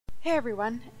Hey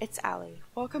everyone, it's Allie.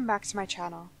 Welcome back to my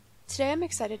channel. Today I'm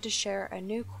excited to share a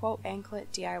new Quote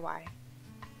Anklet DIY.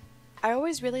 I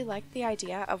always really liked the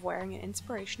idea of wearing an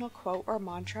inspirational quote or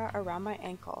mantra around my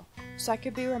ankle, so I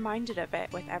could be reminded of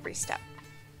it with every step.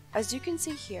 As you can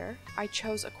see here, I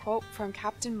chose a quote from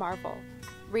Captain Marvel,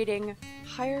 reading,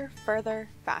 "Higher, further,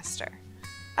 faster."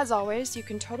 As always, you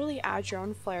can totally add your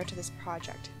own flair to this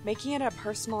project, making it a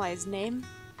personalized name,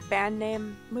 band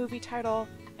name, movie title,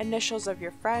 initials of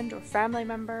your friend or family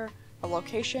member, a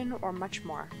location, or much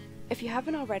more. If you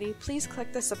haven't already, please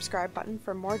click the subscribe button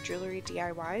for more jewelry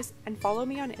DIYs and follow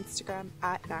me on Instagram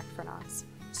at Knack.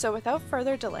 So without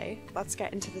further delay, let's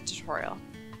get into the tutorial.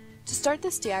 To start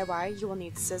this DIY, you will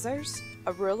need scissors,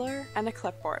 a ruler, and a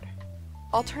clipboard.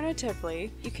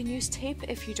 Alternatively, you can use tape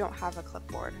if you don't have a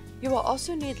clipboard. You will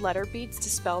also need letter beads to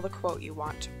spell the quote you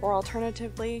want, or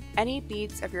alternatively, any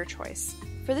beads of your choice.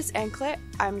 For this anklet,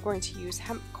 I'm going to use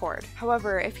hemp cord.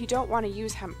 However, if you don't want to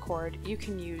use hemp cord, you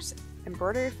can use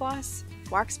embroidery floss,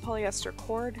 wax polyester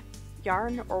cord,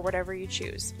 yarn, or whatever you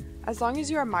choose, as long as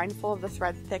you are mindful of the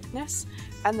thread thickness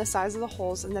and the size of the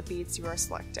holes in the beads you are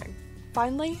selecting.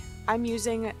 Finally, I'm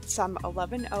using some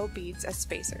 11/0 beads as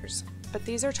spacers, but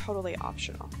these are totally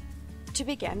optional. To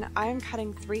begin, I am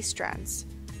cutting 3 strands.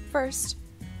 First,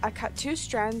 I cut 2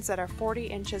 strands that are 40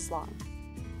 inches long.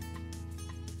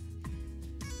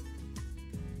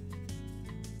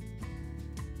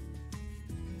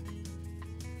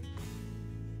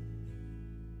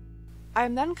 I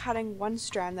am then cutting 1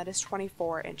 strand that is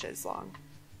 24 inches long.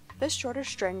 This shorter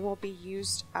string will be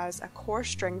used as a core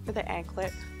string for the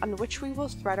anklet on which we will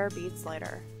thread our beads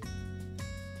later.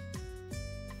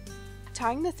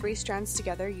 Tying the 3 strands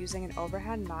together using an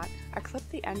overhand knot, I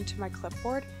clipped the end to my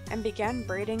clipboard and began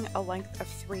braiding a length of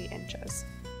 3 inches.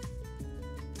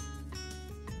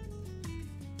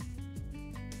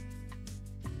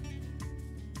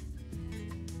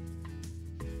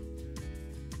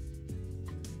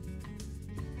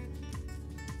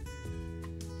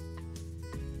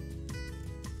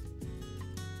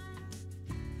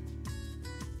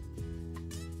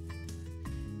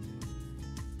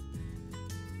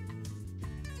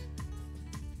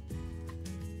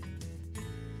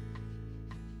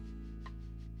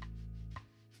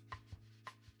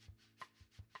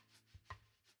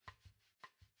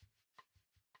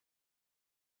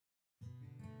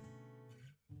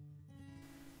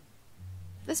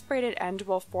 This braided end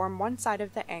will form one side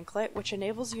of the anklet, which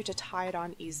enables you to tie it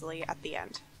on easily at the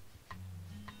end.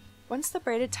 Once the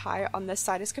braided tie on this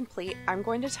side is complete, I'm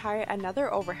going to tie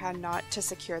another overhand knot to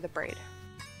secure the braid.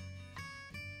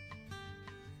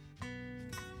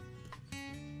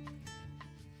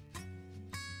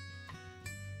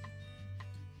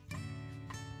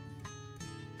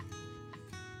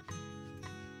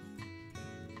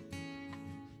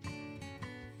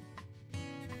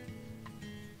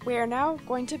 We are now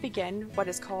going to begin what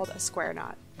is called a square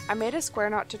knot. I made a square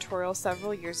knot tutorial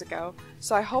several years ago,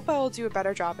 so I hope I will do a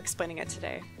better job explaining it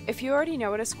today. If you already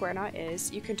know what a square knot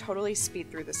is, you can totally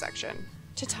speed through the section.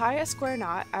 To tie a square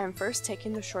knot, I am first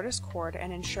taking the shortest cord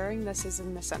and ensuring this is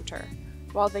in the center,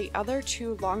 while the other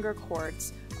 2 longer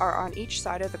cords are on each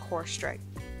side of the core string.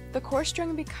 The core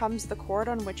string becomes the cord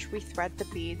on which we thread the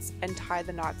beads and tie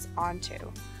the knots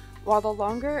onto, while the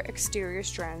longer exterior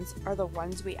strands are the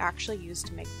ones we actually use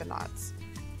to make the knots.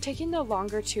 Taking the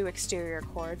longer 2 exterior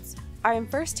cords, I am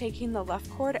first taking the left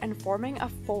cord and forming a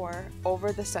 4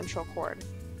 over the central cord.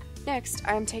 Next,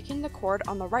 I am taking the cord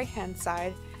on the right hand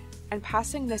side and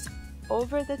passing this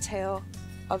over the tail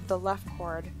of the left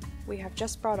cord we have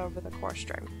just brought over the core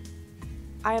string.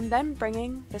 I am then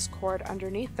bringing this cord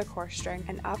underneath the core string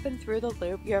and up and through the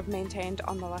loop you have maintained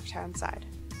on the left hand side.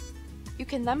 You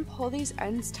can then pull these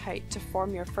ends tight to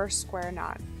form your first square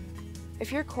knot.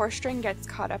 If your core string gets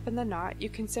caught up in the knot, you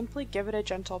can simply give it a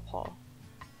gentle pull.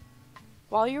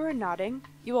 While you are knotting,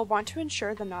 you will want to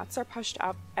ensure the knots are pushed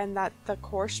up and that the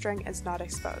core string is not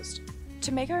exposed.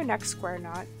 To make our next square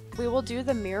knot, we will do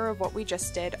the mirror of what we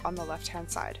just did on the left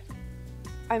hand side.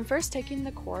 I'm first taking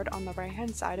the cord on the right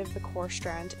hand side of the core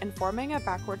strand and forming a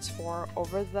backwards 4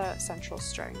 over the central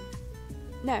string.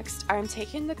 Next, I am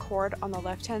taking the cord on the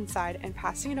left hand side and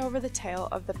passing it over the tail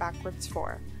of the backwards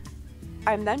 4.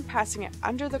 I am then passing it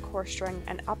under the core string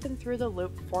and up and through the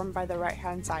loop formed by the right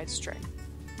hand side string.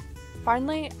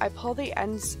 Finally, I pull the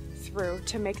ends through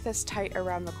to make this tight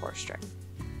around the core string.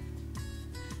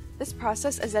 This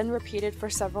process is then repeated for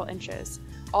several inches,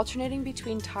 alternating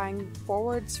between tying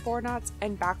forwards 4 knots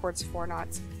and backwards 4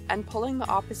 knots, and pulling the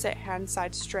opposite hand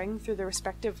side string through the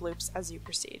respective loops as you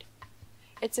proceed.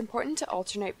 It's important to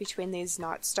alternate between these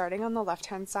knots starting on the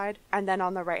left-hand side and then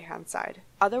on the right-hand side,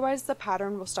 otherwise the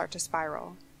pattern will start to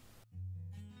spiral.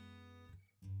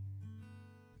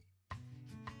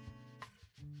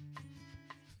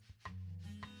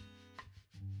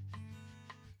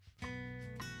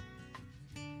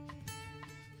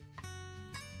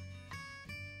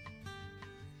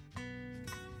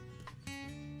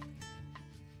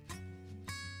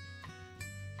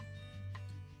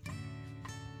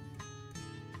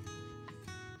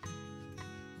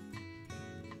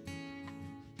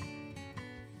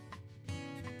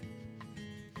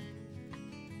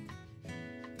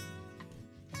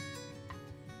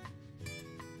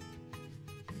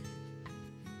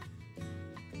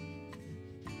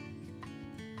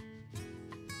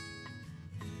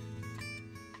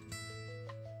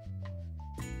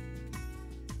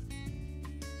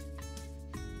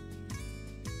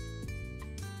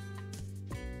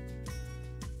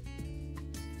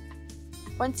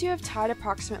 Once you have tied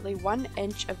approximately 1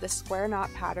 inch of the square knot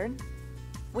pattern,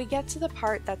 we get to the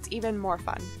part that's even more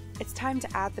fun. It's time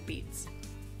to add the beads.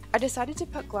 I decided to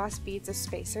put glass beads as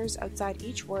spacers outside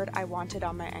each word I wanted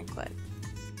on my anklet.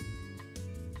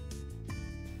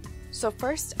 So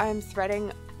first I am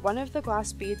threading one of the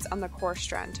glass beads on the core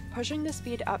strand, pushing this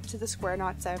bead up to the square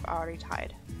knots I've already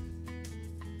tied.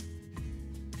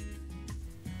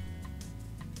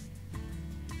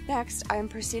 Next, I am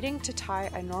proceeding to tie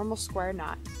a normal square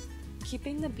knot,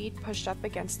 keeping the bead pushed up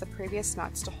against the previous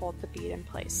knots to hold the bead in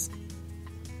place.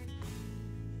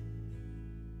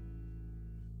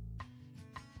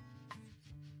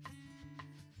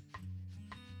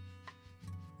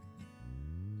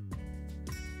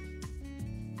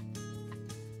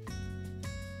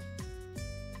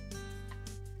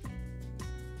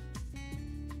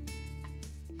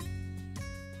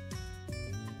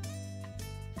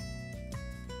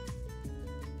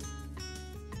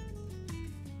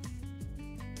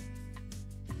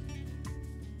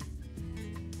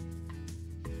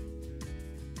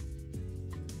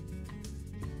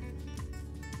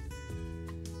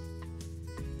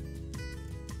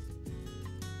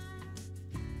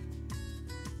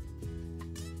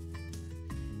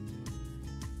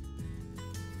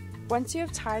 Once you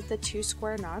have tied the 2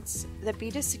 square knots, the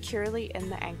bead is securely in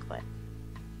the anklet.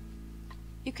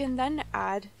 You can then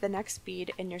add the next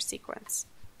bead in your sequence.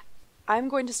 I am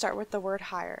going to start with the word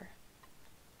higher.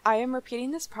 I am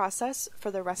repeating this process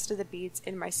for the rest of the beads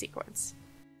in my sequence.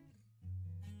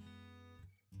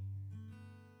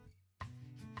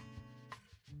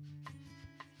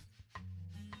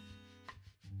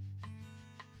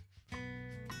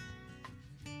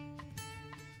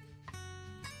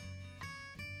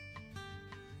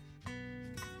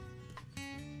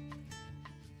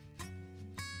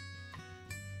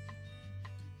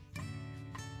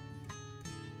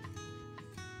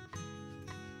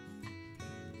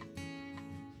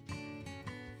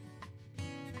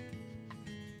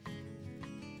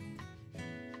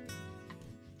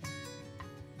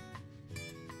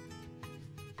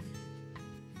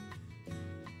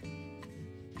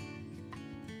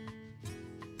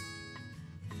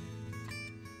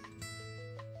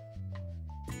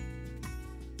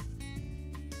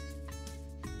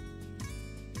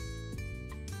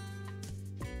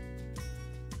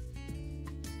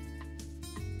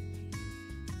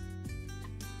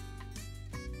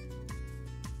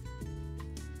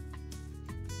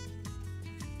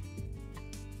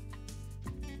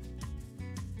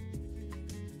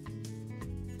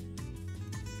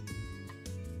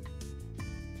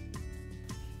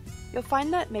 You'll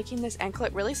find that making this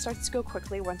anklet really starts to go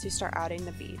quickly once you start adding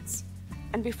the beads.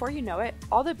 And before you know it,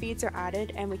 all the beads are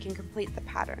added and we can complete the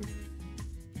pattern.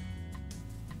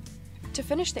 To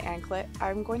finish the anklet,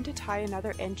 I'm going to tie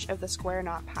another inch of the square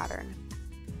knot pattern.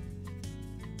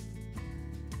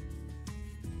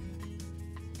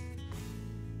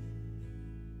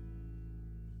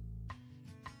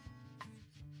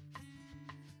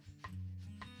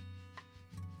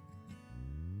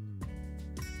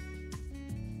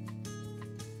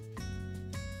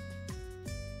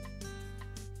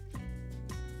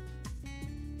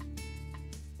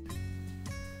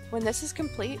 When this is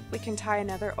complete, we can tie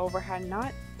another overhand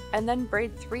knot and then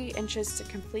braid 3 inches to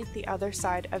complete the other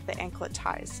side of the anklet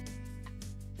ties.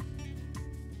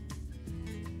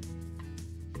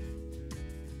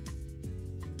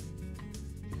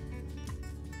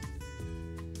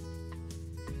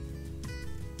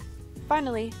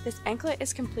 Finally, this anklet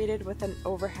is completed with an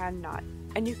overhand knot,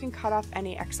 and you can cut off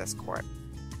any excess cord.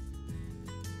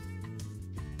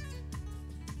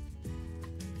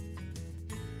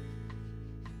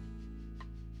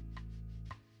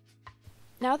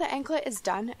 Now the anklet is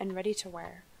done and ready to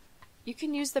wear. You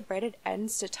can use the braided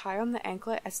ends to tie on the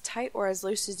anklet as tight or as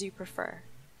loose as you prefer.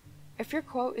 If your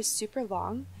quote is super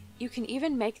long, you can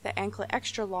even make the anklet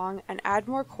extra long and add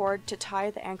more cord to tie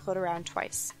the anklet around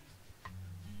twice.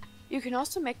 You can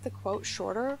also make the quote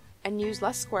shorter and use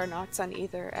less square knots on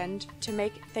either end to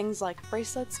make things like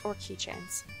bracelets or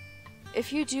keychains.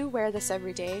 If you do wear this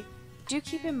every day, do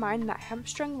keep in mind that hemp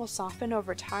string will soften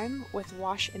over time with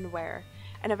wash and wear,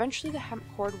 and eventually the hemp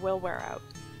cord will wear out,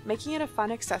 making it a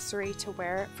fun accessory to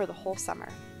wear for the whole summer.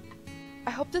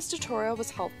 I hope this tutorial was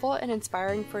helpful and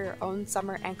inspiring for your own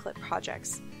summer anklet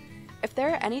projects. If there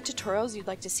are any tutorials you'd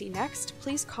like to see next,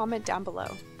 please comment down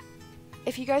below.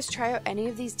 If you guys try out any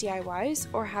of these DIYs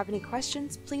or have any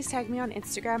questions, please tag me on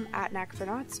Instagram at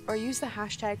 @KnackForKnots or use the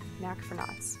hashtag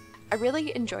 #KnackForKnots. I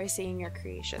really enjoy seeing your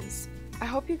creations. I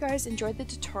hope you guys enjoyed the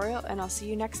tutorial and I'll see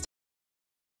you next time.